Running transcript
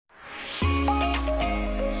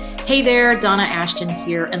Hey there, Donna Ashton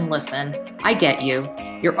here, and listen, I get you.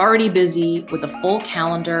 You're already busy with a full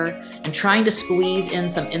calendar and trying to squeeze in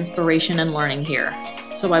some inspiration and learning here.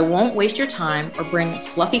 So I won't waste your time or bring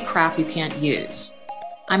fluffy crap you can't use.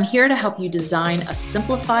 I'm here to help you design a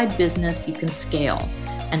simplified business you can scale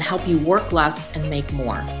and help you work less and make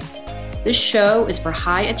more. This show is for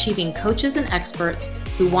high-achieving coaches and experts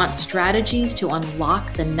who want strategies to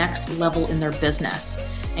unlock the next level in their business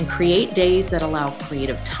and create days that allow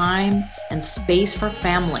creative time and space for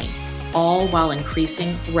family, all while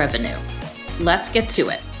increasing revenue. Let's get to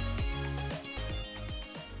it.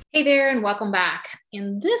 Hey there, and welcome back.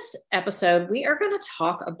 In this episode, we are going to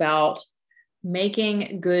talk about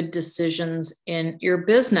making good decisions in your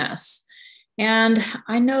business. And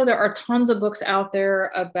I know there are tons of books out there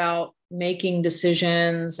about making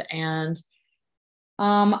decisions, and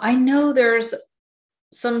I know there's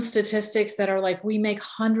some statistics that are like, we make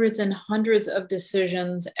hundreds and hundreds of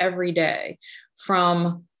decisions every day,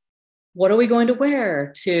 from what are we going to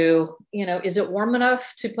wear to, is it warm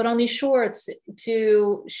enough to put on these shorts,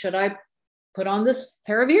 to should I put on this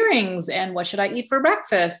pair of earrings, and what should I eat for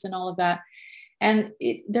breakfast, and all of that. And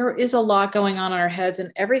there is a lot going on in our heads,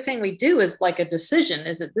 and everything we do is like a decision.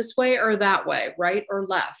 Is it this way or that way, right or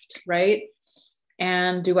left, right?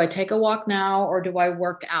 And do I take a walk now, or do I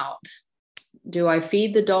work out? Do I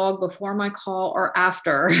feed the dog before my call or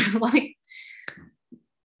after? Like,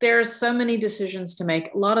 there's so many decisions to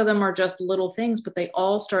make. A lot of them are just little things, but they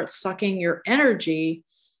all start sucking your energy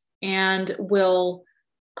and will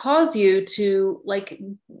cause you to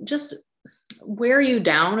just wear you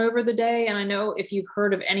down over the day. And I know if you've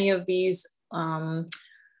heard of any of these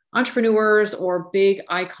entrepreneurs or big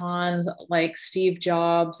icons like Steve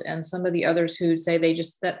Jobs and some of the others who say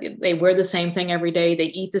they wear the same thing every day, they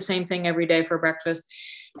eat the same thing every day for breakfast,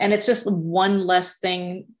 and it's just one less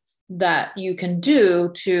thing that you can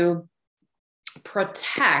do to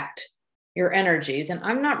protect your energies. And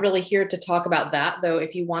I'm not really here to talk about that, though.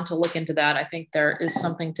 If you want to look into that, I think there is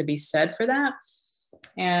something to be said for that.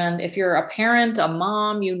 And if you're a parent, a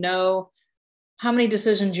mom, how many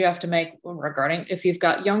decisions you have to make regarding if you've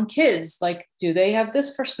got young kids, like, do they have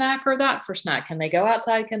this for snack or that for snack? Can they go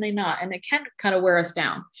outside? Can they not? And it can kind of wear us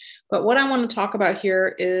down. But what I want to talk about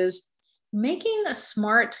here is making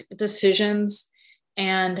smart decisions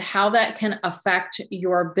and how that can affect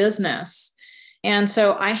your business. And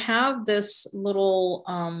so I have this little,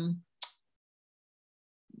 I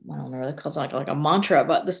don't know what it calls, like a mantra,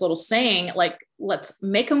 but this little saying, like, let's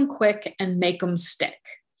make them quick and make them stick.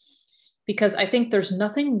 Because I think there's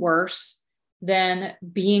nothing worse than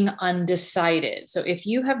being undecided. So if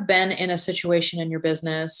you have been in a situation in your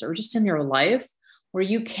business or just in your life where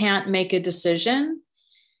you can't make a decision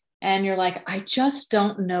and you're like, I just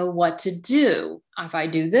don't know what to do. If I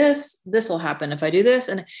do this, this will happen. If I do this,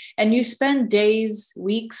 and you spend days,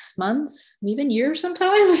 weeks, months, even years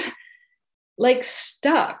sometimes, like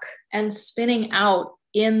stuck and spinning out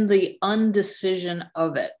in the undecision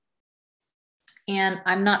of it. And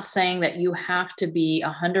I'm not saying that you have to be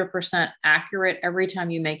 100% accurate every time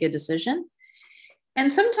you make a decision.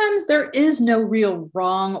 And sometimes there is no real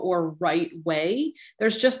wrong or right way.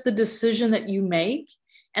 There's just the decision that you make.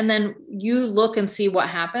 And then you look and see what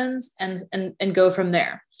happens and go from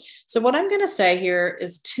there. So what I'm going to say here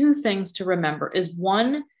is two things to remember is,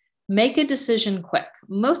 one, make a decision quick.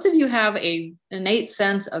 Most of you have an innate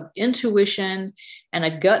sense of intuition and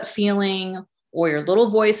a gut feeling, or your little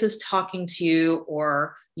voice is talking to you,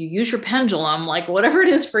 or you use your pendulum, like whatever it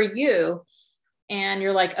is for you. And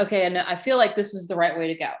you're like, okay, and I feel like this is the right way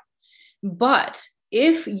to go. But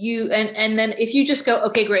if you, and then if you just go,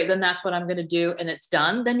 okay, great, then that's what I'm going to do, and it's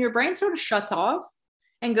done, then your brain sort of shuts off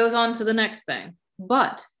and goes on to the next thing.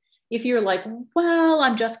 But if you're like, well,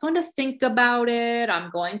 I'm just going to think about it, I'm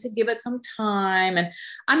going to give it some time. And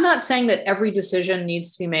I'm not saying that every decision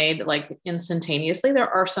needs to be made like instantaneously. There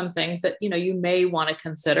are some things that, you may want to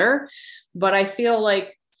consider, but I feel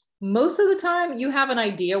like most of the time you have an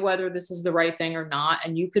idea whether this is the right thing or not.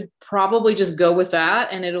 And you could probably just go with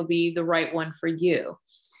that and it'll be the right one for you.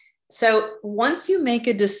 So once you make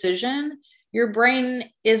a decision, your brain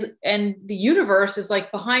and the universe is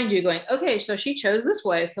like behind you going, okay, so she chose this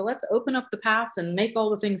way, so let's open up the paths and make all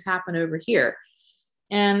the things happen over here.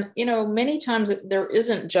 And, many times there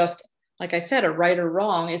isn't just, like I said, a right or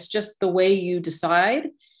wrong. It's just the way you decide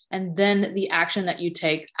and then the action that you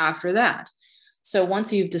take after that. So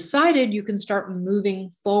once you've decided, you can start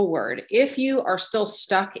moving forward. If you are still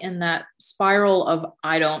stuck in that spiral of,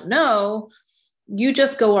 I don't know, you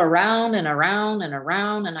just go around and around and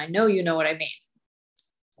around. And I know you know what I mean.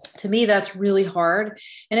 To me, that's really hard.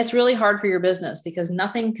 And it's really hard for your business because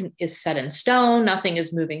is set in stone. Nothing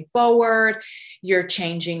is moving forward. You're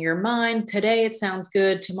changing your mind. Today it sounds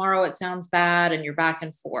good. Tomorrow it sounds bad. And you're back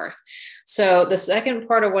and forth. So the second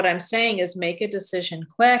part of what I'm saying is make a decision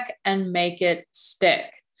quick and make it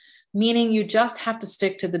stick. Meaning you just have to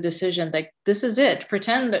stick to the decision. Like, this is it.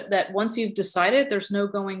 Pretend that once you've decided, there's no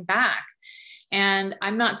going back. And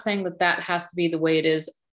I'm not saying that has to be the way it is,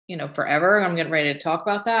 forever. I'm getting ready to talk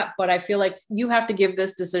about that, but I feel like you have to give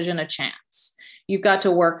this decision a chance. You've got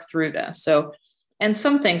to work through this. So, and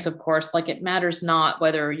some things, of course, like it matters not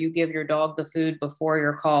whether you give your dog the food before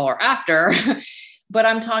your call or after, but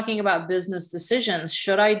I'm talking about business decisions.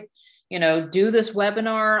 Should I, do this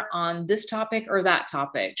webinar on this topic or that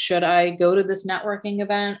topic? Should I go to this networking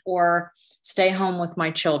event or stay home with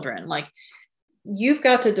my children? Like, you've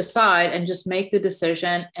got to decide and just make the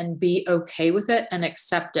decision and be okay with it and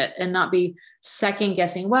accept it and not be second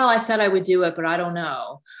guessing. Well, I said I would do it, but I don't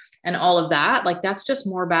know. And all of that, like, that's just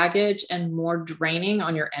more baggage and more draining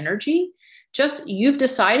on your energy. Just you've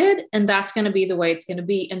decided, and that's going to be the way it's going to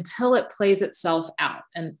be until it plays itself out.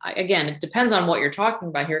 And again, it depends on what you're talking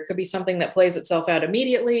about here. It could be something that plays itself out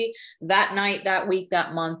immediately, that night, that week,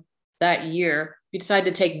 that month, that year. You decide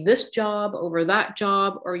to take this job over that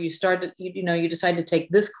job, or you decide to take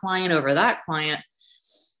this client over that client,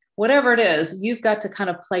 whatever it is, you've got to kind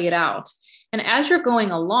of play it out. And as you're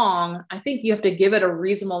going along, I think you have to give it a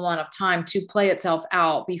reasonable amount of time to play itself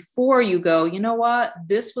out before you go, you know what,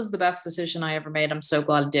 this was the best decision I ever made. I'm so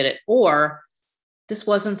glad I did it. Or this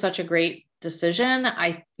wasn't such a great decision.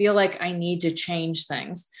 I feel like I need to change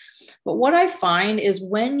things. But what I find is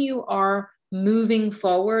when you are moving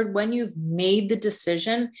forward, when you've made the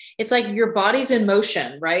decision, it's like your body's in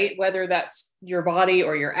motion, right? Whether that's your body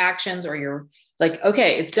or your actions or your like,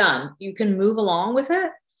 okay, it's done. You can move along with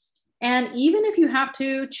it. And even if you have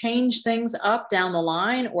to change things up down the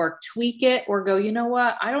line or tweak it or go, you know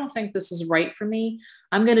what, I don't think this is right for me.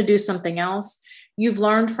 I'm going to do something else. You've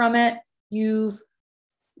learned from it.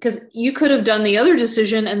 Because you could have done the other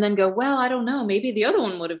decision and then go, well, I don't know, maybe the other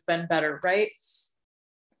one would have been better, right?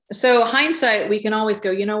 So hindsight, we can always go,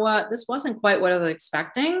 you know what, this wasn't quite what I was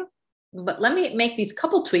expecting, but let me make these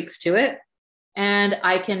couple tweaks to it and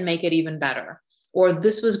I can make it even better. Or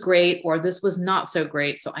this was great, or this was not so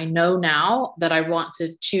great. So I know now that I want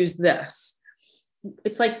to choose this.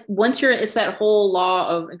 It's like it's that whole law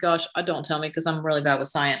of, gosh, don't tell me because I'm really bad with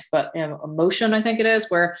science, but emotion, I think it is,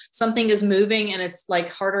 where something is moving and it's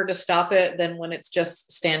like harder to stop it than when it's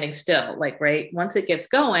just standing still. Like, right, once it gets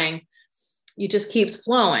going, it just keeps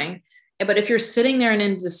flowing. But if you're sitting there in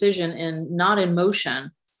indecision and not in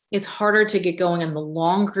motion, it's harder to get going. And the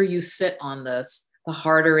longer you sit on this, the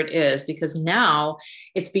harder it is, because now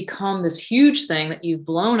it's become this huge thing that you've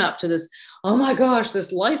blown up to this, oh my gosh,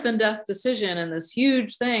 this life and death decision and this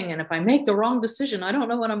huge thing. And if I make the wrong decision, I don't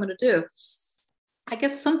know what I'm going to do. I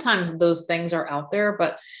guess sometimes those things are out there,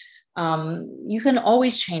 but you can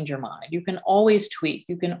always change your mind. You can always tweak.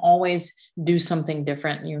 You can always do something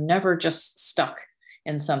different. You're never just stuck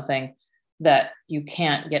in something that you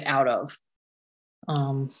can't get out of.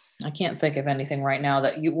 I can't think of anything right now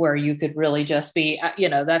where you could really just be,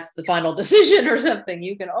 that's the final decision or something.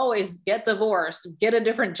 You can always get divorced, get a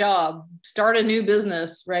different job, start a new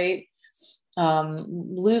business, right?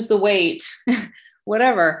 Lose the weight,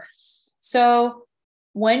 whatever. So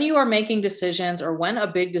when you are making decisions, or when a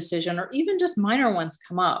big decision or even just minor ones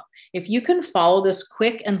come up, if you can follow this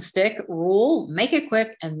quick and stick rule, make it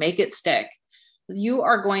quick and make it stick, you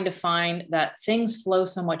are going to find that things flow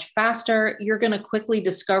so much faster. You're going to quickly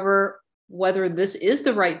discover whether this is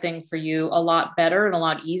the right thing for you a lot better and a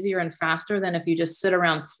lot easier and faster than if you just sit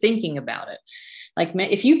around thinking about it. Like,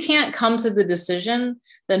 if you can't come to the decision,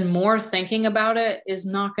 then more thinking about it is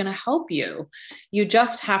not going to help you. You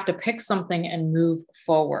just have to pick something and move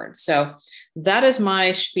forward. So that is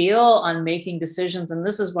my spiel on making decisions. And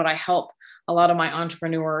this is what I help a lot of my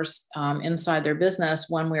entrepreneurs inside their business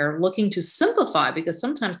when we're looking to simplify, because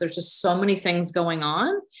sometimes there's just so many things going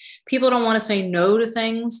on. People don't want to say no to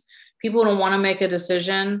things. People don't want to make a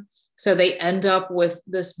decision. So they end up with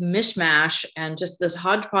this mishmash and just this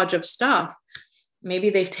hodgepodge of stuff. Maybe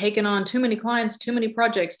they've taken on too many clients, too many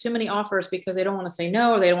projects, too many offers because they don't want to say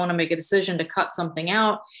no, or they don't want to make a decision to cut something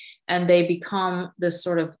out. And they become this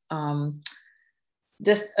sort of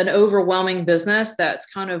just an overwhelming business that's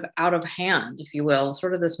kind of out of hand, if you will,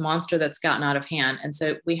 sort of this monster that's gotten out of hand. And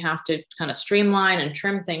so we have to kind of streamline and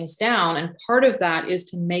trim things down. And part of that is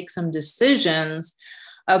to make some decisions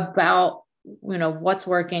about, what's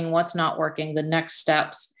working, what's not working, the next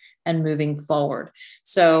steps, and moving forward.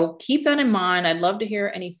 So keep that in mind. I'd love to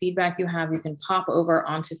hear any feedback you have. You can pop over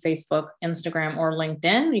onto Facebook, Instagram, or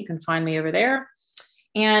LinkedIn. You can find me over there.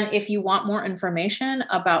 And if you want more information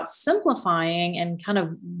about simplifying and kind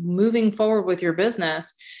of moving forward with your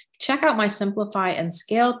business, check out my Simplify and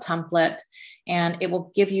Scale template, and it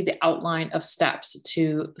will give you the outline of steps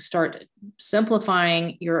to start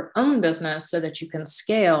simplifying your own business so that you can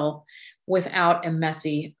scale without a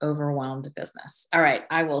messy, overwhelmed business. All right,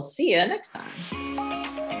 I will see you next time.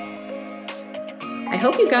 I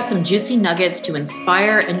hope you got some juicy nuggets to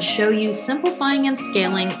inspire and show you simplifying and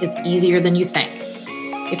scaling is easier than you think.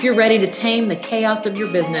 If you're ready to tame the chaos of your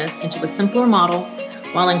business into a simpler model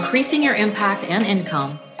while increasing your impact and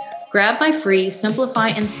income, grab my free Simplify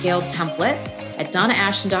and Scale template at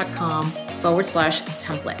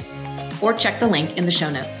donnaashton.com/template, or check the link in the show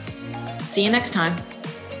notes. See you next time.